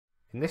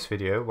In this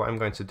video, what I'm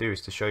going to do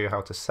is to show you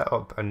how to set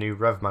up a new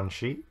RevMan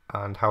sheet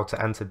and how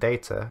to enter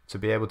data to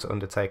be able to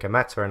undertake a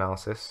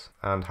meta-analysis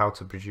and how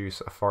to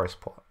produce a forest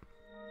plot.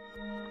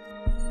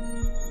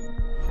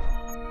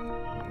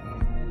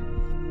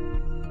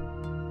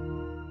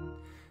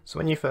 So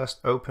when you first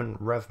open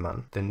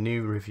RevMan, the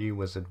new review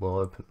wizard will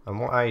open, and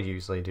what I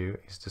usually do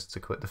is just to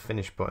click the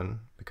finish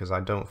button because I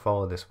don't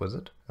follow this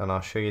wizard, and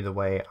I'll show you the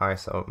way I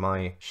set up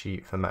my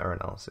sheet for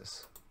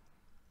meta-analysis.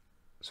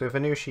 So with a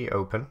new sheet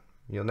open,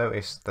 you'll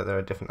notice that there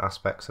are different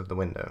aspects of the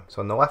window.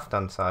 So on the left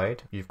hand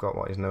side, you've got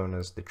what is known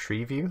as the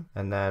tree view,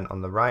 and then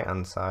on the right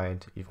hand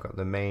side, you've got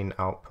the main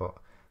output.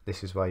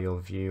 This is where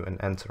you'll view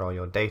and enter all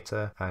your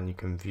data, and you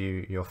can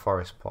view your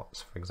forest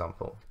plots, for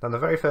example. Now the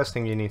very first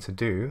thing you need to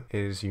do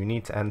is you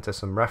need to enter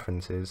some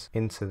references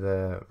into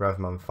the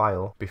RevMan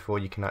file before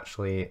you can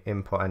actually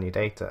input any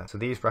data. So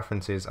these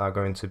references are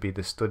going to be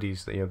the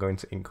studies that you're going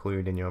to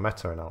include in your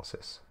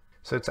meta-analysis.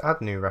 So to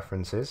add new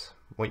references,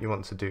 what you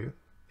want to do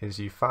is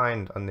you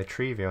find on the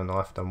tree view on the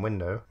left hand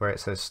window where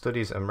it says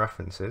studies and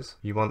references,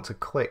 you want to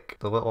click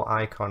the little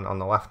icon on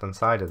the left hand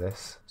side of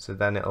this, so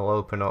then it'll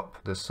open up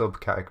the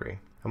subcategory.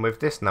 And with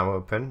this now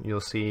open,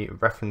 you'll see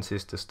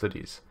references to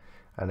studies.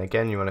 And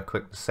again, you want to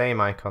click the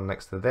same icon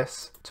next to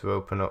this to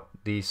open up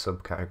these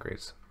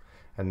subcategories.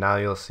 And now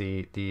you'll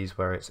see these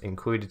where it's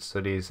included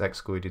studies,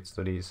 excluded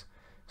studies,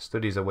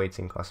 studies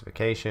awaiting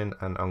classification,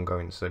 and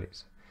ongoing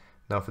studies.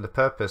 Now for the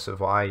purpose of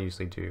what I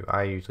usually do,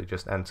 I usually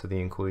just enter the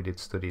included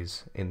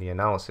studies in the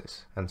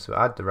analysis. And to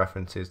add the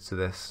references to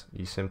this,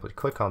 you simply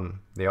click on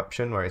the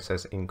option where it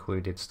says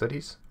included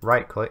studies,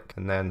 right click,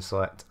 and then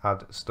select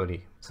add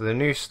study. So the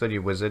new study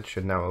wizard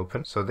should now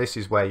open. So this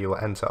is where you will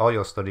enter all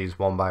your studies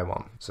one by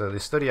one. So the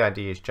study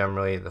ID is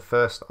generally the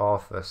first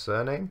author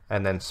surname,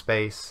 and then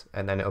space,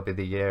 and then it'll be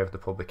the year of the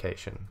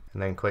publication.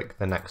 And then click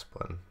the next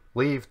button.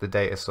 Leave the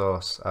data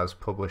source as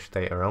published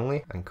data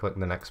only, and click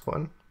the next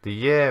button. The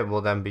year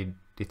will then be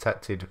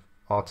detected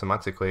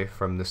automatically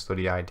from the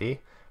study ID,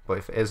 but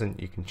if it isn't,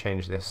 you can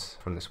change this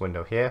from this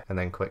window here and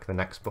then click the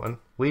next button.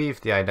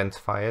 Leave the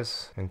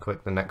identifiers and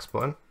click the next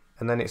button,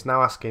 and then it's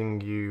now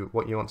asking you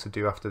what you want to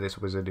do after this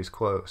wizard is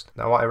closed.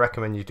 Now what I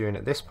recommend you doing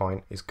at this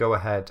point is go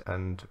ahead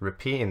and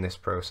repeating this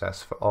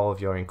process for all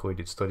of your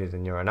included studies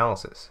in your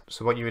analysis.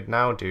 So what you would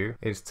now do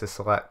is to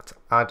select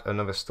add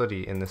another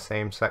study in the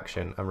same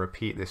section and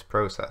repeat this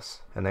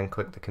process, and then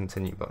click the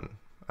continue button,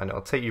 and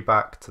it'll take you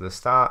back to the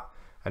start.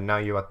 And now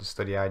you add the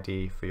study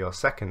ID for your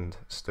second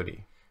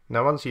study.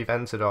 Now once you've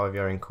entered all of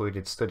your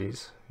included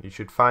studies, you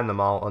should find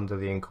them all under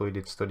the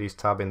included studies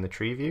tab in the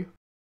tree view.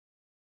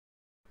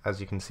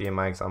 As you can see in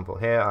my example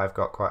here, I've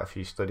got quite a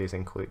few studies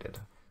included.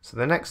 So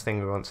the next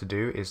thing we want to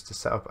do is to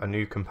set up a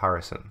new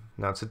comparison.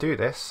 Now to do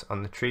this,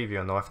 on the tree view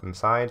on the left hand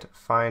side,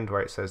 find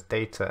where it says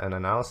data and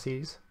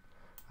analyses,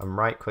 and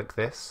right click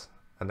this,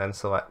 and then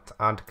select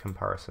add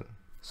comparison.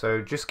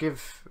 So just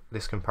give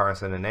this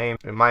comparison a name.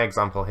 In my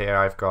example here,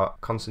 I've got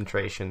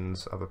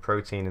concentrations of a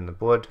protein in the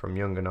blood from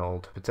young and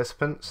old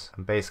participants,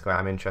 and basically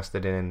I'm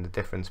interested in the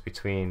difference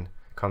between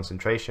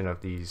concentration of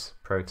these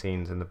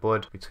proteins in the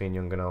blood between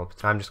young and old.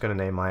 I'm just going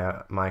to name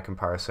my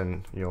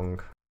comparison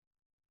young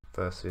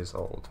versus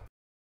old,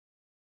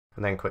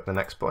 and then click the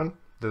next button.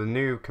 The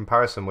new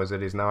comparison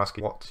wizard is now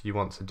asking what you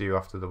want to do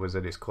after the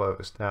wizard is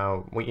closed.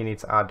 Now what you need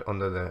to add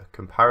under the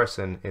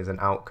comparison is an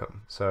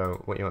outcome.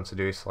 So what you want to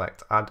do is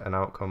select add an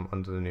outcome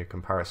under the new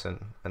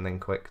comparison, and then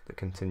click the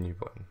continue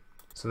button.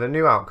 So the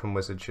new outcome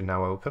wizard should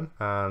now open,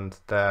 and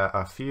there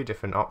are a few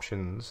different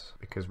options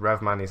because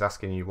RevMan is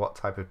asking you what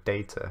type of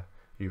data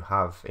you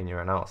have in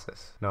your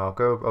analysis. Now I'll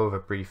go over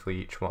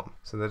briefly each one.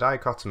 So the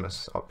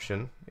dichotomous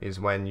option is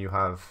when you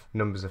have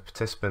numbers of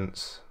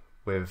participants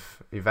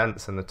with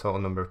events and the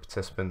total number of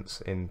participants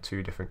in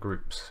two different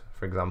groups,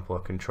 for example a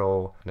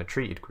control and a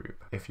treated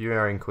group. If you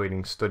are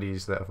including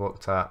studies that have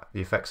looked at the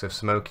effects of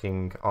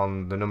smoking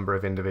on the number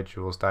of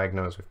individuals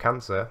diagnosed with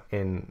cancer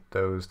in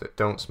those that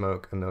don't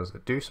smoke and those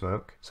that do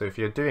smoke, so if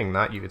you're doing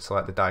that, you would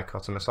select the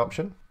dichotomous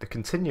option. The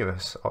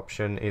continuous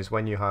option is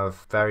when you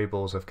have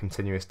variables of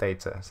continuous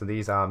data. So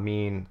these are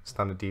mean,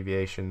 standard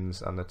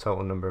deviations, and the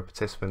total number of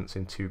participants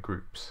in two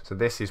groups. So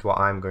this is what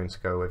I'm going to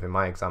go with in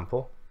my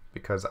example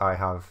because I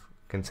have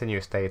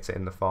continuous data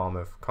in the form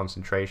of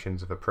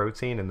concentrations of a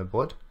protein in the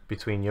blood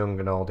between young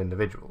and old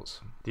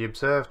individuals. The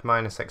observed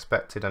minus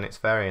expected and its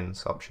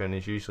variance option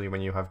is usually when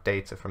you have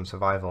data from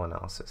survival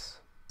analysis.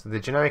 So the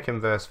generic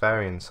inverse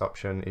variance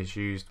option is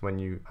used when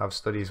you have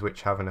studies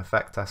which have an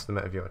effect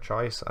estimate of your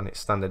choice and its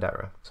standard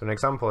error. So an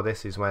example of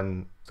this is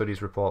when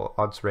studies report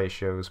odds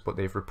ratios but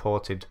they've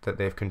reported that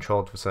they've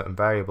controlled for certain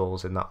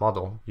variables in that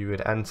model. You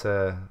would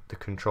enter the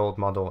controlled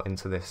model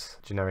into this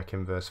generic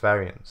inverse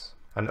variance.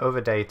 And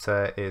other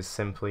data is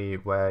simply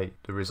where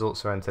the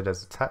results are entered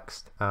as a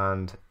text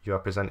and you are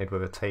presented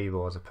with a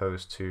table as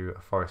opposed to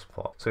a forest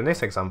plot. So in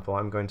this example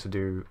I'm going to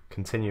do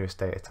continuous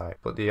data type,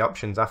 but the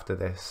options after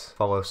this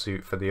follow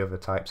suit for the other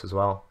types as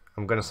well.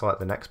 I'm going to select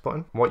the next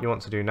button. What you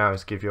want to do now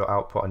is give your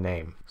output a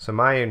name. So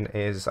mine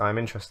is I'm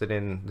interested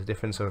in the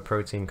difference of a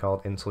protein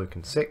called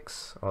interleukin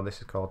 6, or this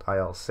is called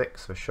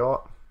IL-6 for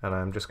short. and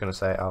I'm just going to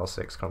say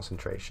L6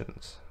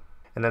 concentrations.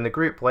 And then the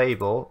group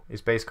label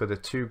is basically the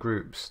two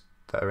groups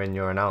that are in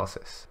your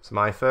analysis. So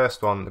my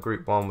first one, the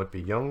group 1, would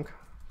be young,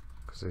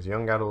 because there's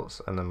young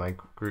adults, and then my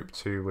group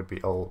 2 would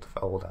be old,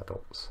 for old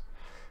adults.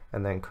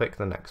 And then click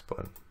the next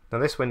button. Now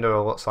this window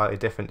will look slightly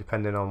different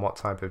depending on what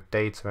type of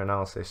data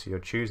analysis you're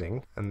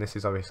choosing, and this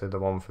is obviously the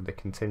one for the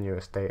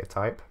continuous data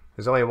type.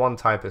 There's only one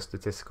type of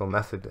statistical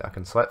method that I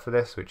can select for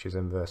this, which is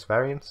inverse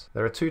variance.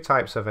 There are two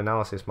types of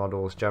analysis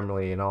models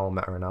generally in all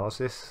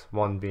meta-analysis,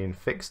 one being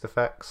fixed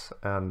effects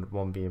and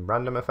one being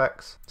random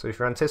effects. So if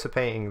you're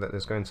anticipating that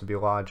there's going to be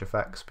large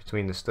effects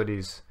between the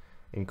studies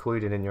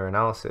included in your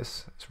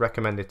analysis, it's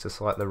recommended to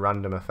select the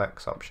random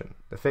effects option.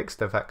 The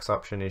fixed effects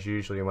option is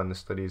usually when the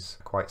studies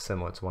are quite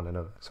similar to one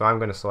another. So I'm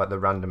going to select the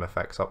random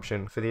effects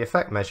option. For the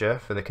effect measure,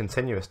 for the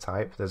continuous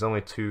type, there's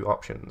only two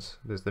options.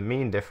 There's the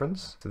mean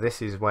difference. So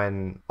this is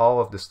when all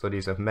of the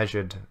studies have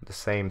measured the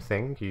same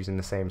thing using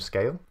the same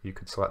scale. You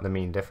could select the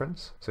mean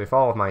difference. So if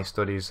all of my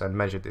studies had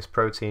measured this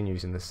protein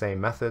using the same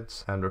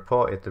methods and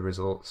reported the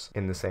results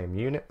in the same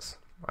units,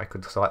 I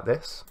could select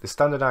this. The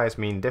standardized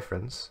mean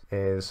difference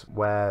is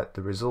where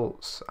the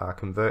results are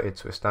converted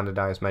to a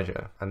standardized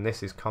measure, and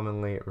this is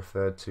commonly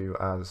referred to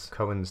as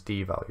Cohen's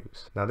d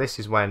values. Now this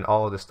is when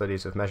all of the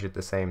studies have measured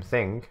the same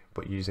thing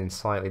but using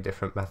slightly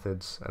different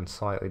methods and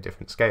slightly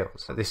different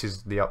scales. This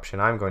is the option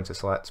I'm going to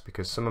select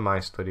because some of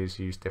my studies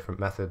use different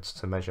methods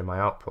to measure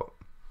my output.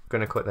 I'm going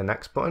to click the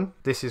next button.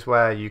 This is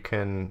where you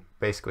can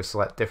basically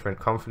select different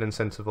confidence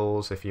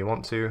intervals if you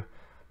want to,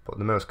 but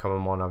the most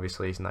common one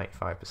obviously is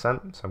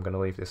 95%, so I'm going to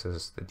leave this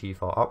as the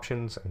default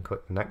options and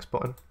click the next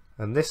button.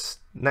 And this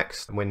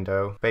next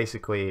window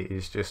basically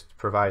is just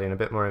providing a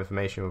bit more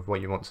information of what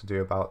you want to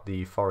do about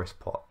the forest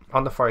plot.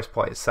 On the forest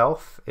plot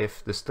itself,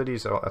 if the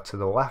studies are to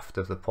the left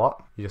of the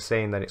plot, you're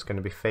saying that it's going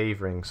to be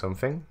favouring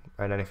something,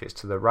 and then if it's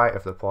to the right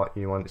of the plot,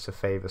 you want it to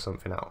favour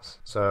something else.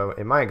 So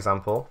in my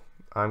example,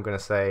 I'm going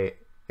to say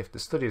if the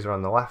studies are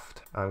on the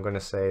left, I'm going to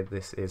say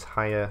this is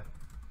higher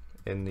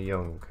in the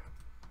young.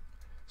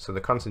 So the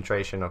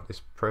concentration of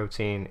this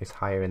protein is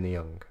higher in the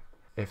young.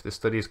 If the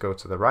studies go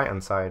to the right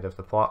hand side of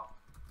the plot,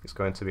 it's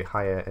going to be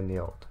higher in the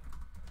old.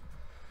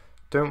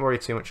 Don't worry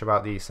too much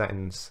about these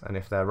settings and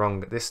if they're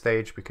wrong at this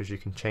stage, because you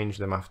can change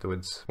them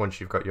afterwards once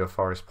you've got your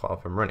forest plot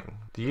up and running.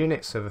 The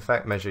units of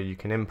effect measure, you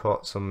can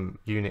import some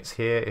units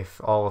here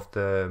if all of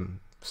the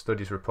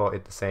studies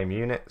reported the same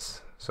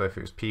units. So if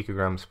it was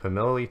picograms per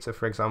milliliter,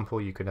 for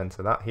example, you could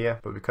enter that here.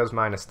 But because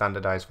mine are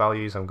standardized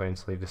values, I'm going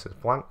to leave this as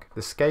blank.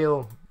 The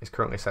scale is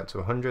currently set to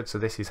 100, so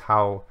this is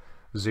how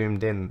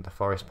zoomed in the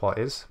forest plot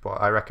is. But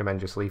I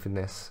recommend just leaving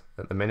this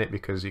at the minute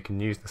because you can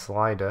use the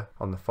slider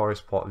on the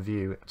forest plot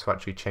view to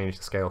actually change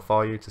the scale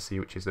for you to see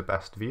which is the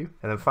best view.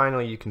 And then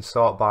finally, you can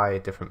sort by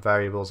different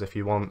variables if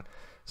you want.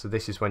 So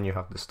this is when you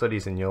have the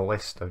studies in your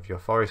list of your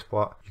forest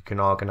plot. You can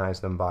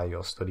organize them by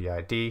your study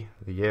ID,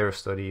 the year of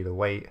study, the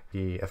weight,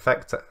 the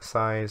effect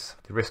size,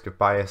 the risk of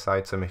bias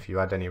item if you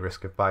add any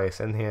risk of bias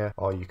in here,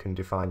 or you can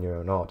define your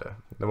own order.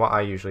 Then what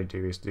I usually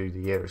do is do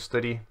the year of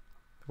study,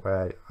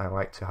 where I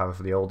like to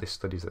have the oldest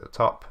studies at the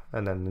top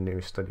and then the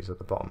newest studies at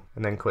the bottom,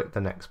 and then click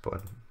the next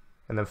button.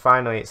 And then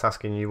finally it's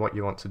asking you what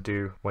you want to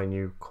do when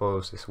you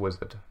close this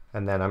wizard.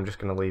 And then I'm just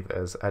going to leave it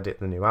as edit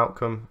the new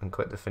outcome and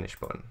click the finish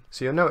button.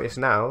 So you'll notice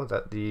now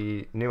that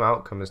the new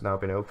outcome has now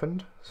been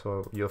opened.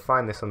 So you'll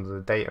find this under the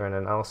data and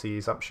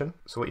analyses option.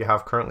 So what you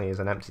have currently is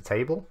an empty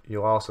table.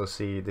 You'll also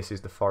see this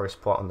is the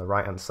forest plot on the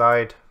right hand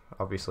side.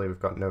 Obviously we've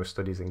got no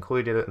studies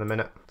included at the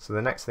minute. So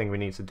the next thing we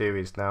need to do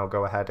is now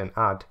go ahead and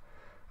add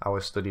our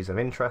studies of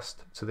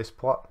interest to this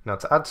plot. Now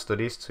to add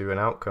studies to an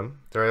outcome,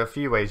 there are a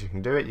few ways you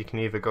can do it. You can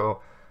either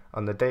go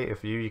on the data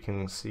view, you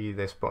can see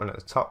this button at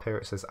the top here,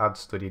 it says add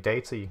study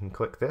data, you can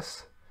click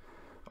this,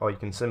 or you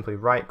can simply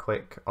right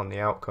click on the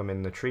outcome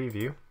in the tree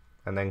view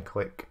and then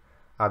click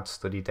add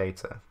study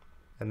data,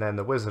 and then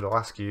the wizard will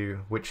ask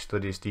you which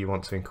studies do you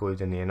want to include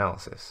in the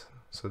analysis.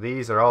 So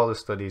these are all the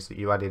studies that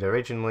you added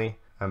originally,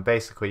 and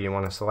basically you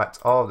want to select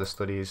all of the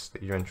studies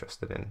that you're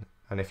interested in.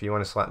 And if you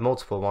want to select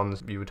multiple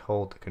ones, you would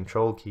hold the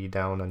control key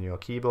down on your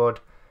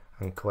keyboard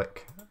and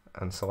click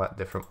and select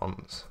different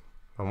ones.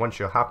 And once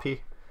you're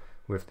happy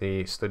with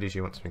the studies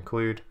you want to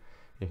include,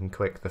 you can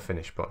click the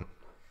finish button.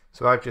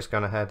 So I've just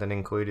gone ahead and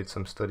included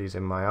some studies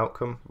in my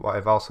outcome. What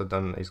I've also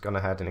done is gone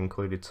ahead and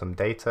included some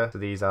data. So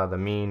these are the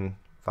mean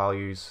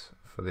values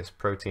for this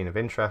protein of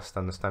interest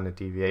and the standard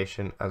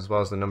deviation, as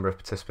well as the number of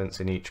participants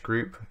in each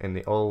group in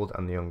the old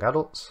and the young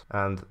adults.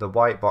 And the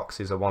white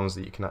boxes are ones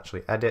that you can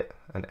actually edit,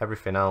 and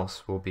everything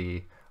else will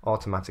be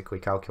automatically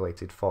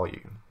calculated for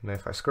you. Now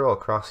if I scroll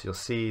across, you'll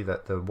see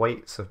that the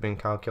weights have been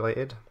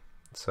calculated.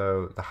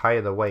 So the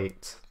higher the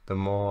weight, the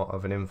more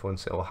of an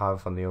influence it will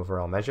have on the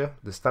overall measure.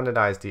 The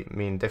standardized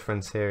mean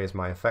difference here is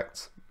my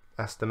effect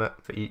estimate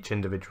for each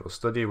individual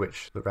study,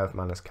 which the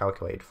RevMan has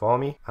calculated for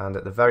me. And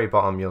at the very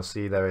bottom, you'll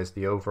see there is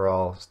the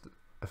overall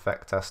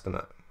effect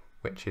estimate,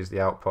 which is the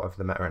output of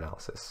the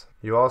meta-analysis.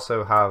 You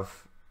also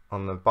have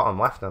on the bottom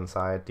left hand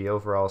side the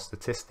overall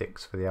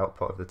statistics for the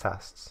output of the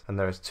tests. And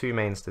there's two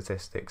main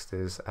statistics.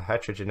 There's a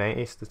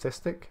heterogeneity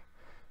statistic,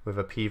 with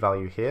a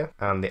p-value here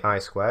and the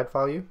I-squared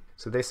value.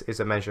 So this is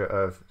a measure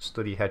of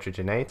study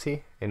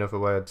heterogeneity. In other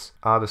words,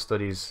 are the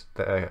studies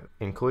that are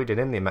included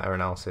in the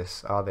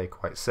meta-analysis, are they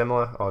quite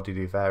similar, or do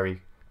they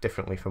vary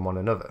differently from one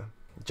another?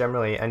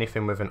 Generally,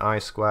 anything with an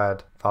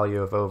I-squared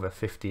value of over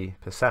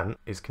 50%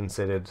 is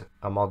considered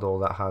a model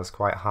that has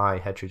quite high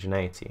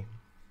heterogeneity.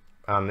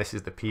 And this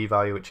is the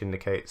p-value, which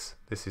indicates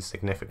this is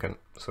significant.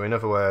 So in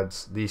other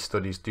words, these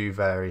studies do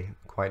vary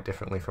quite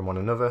differently from one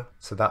another.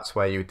 So that's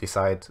where you would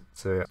decide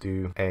to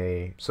do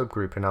a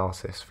subgroup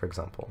analysis, for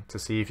example, to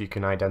see if you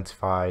can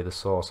identify the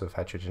source of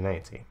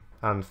heterogeneity.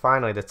 And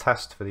finally, the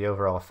test for the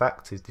overall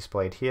effect is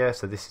displayed here.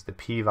 So this is the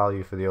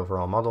p-value for the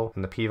overall model,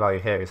 and the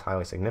p-value here is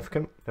highly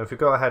significant. Now if we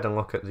go ahead and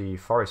look at the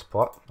forest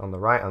plot on the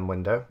right hand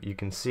window, you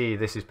can see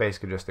this is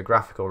basically just a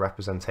graphical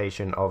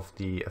representation of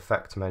the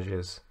effect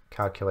measures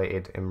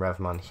calculated in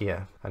RevMan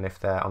here. And if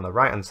they're on the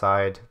right hand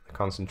side, the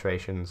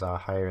concentrations are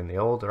higher in the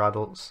older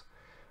adults,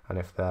 and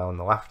if they're on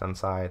the left hand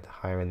side,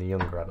 higher in the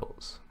younger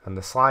adults. And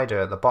the slider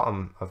at the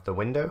bottom of the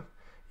window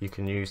you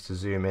can use to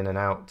zoom in and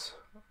out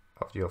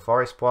of your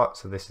forest plot.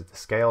 So this is the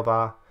scale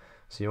bar.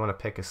 So you want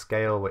to pick a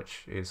scale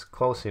which is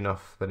close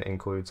enough that it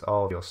includes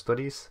all of your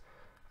studies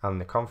and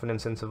the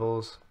confidence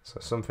intervals. So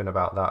something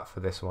about that for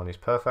this one is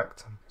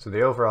perfect. So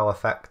the overall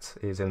effect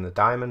is in the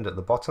diamond at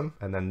the bottom,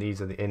 and then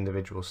these are the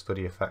individual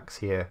study effects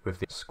here, with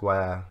the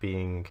square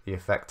being the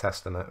effect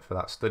estimate for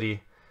that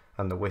study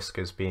and the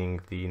whiskers being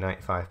the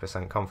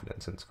 95%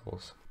 confidence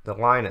intervals. The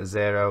line at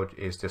 0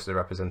 is just a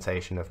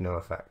representation of no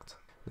effect.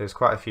 There's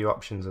quite a few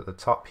options at the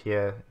top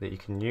here that you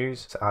can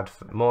use to add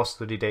more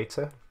study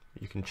data.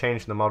 You can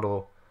change the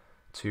model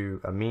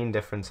to a mean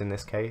difference in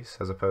this case,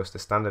 as opposed to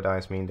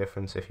standardized mean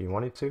difference if you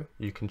wanted to.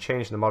 You can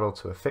change the model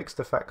to a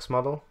fixed effects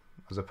model,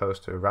 as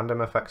opposed to a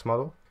random effects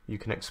model. You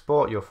can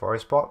export your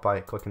forest plot by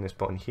clicking this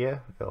button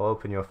here. It'll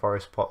open your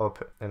forest plot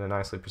up in a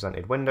nicely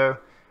presented window,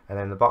 and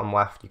in the bottom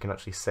left you can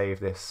actually save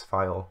this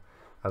file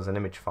as an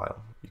image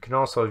file. You can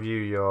also view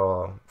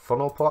your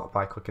funnel plot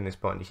by clicking this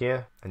button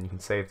here, and you can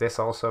save this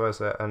also as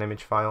an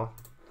image file.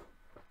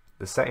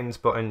 The settings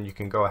button, you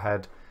can go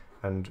ahead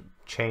and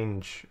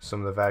change some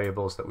of the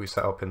variables that we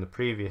set up in the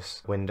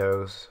previous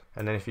windows.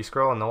 And then if you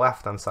scroll on the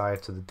left hand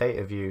side to the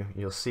data view,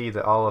 you'll see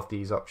that all of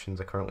these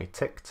options are currently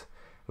ticked,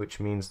 which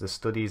means the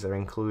studies are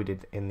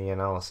included in the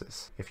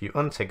analysis. If you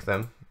untick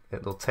them,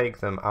 it'll take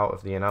them out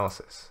of the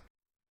analysis.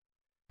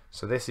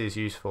 So this is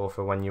useful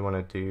for when you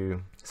want to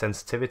do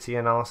sensitivity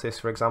analysis,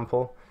 for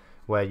example,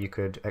 where you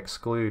could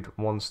exclude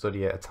one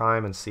study at a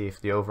time and see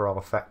if the overall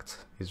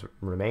effect is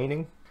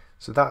remaining.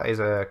 So that is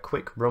a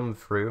quick run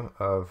through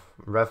of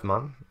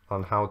RevMan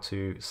on how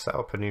to set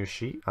up a new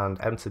sheet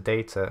and enter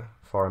data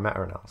for a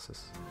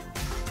meta-analysis.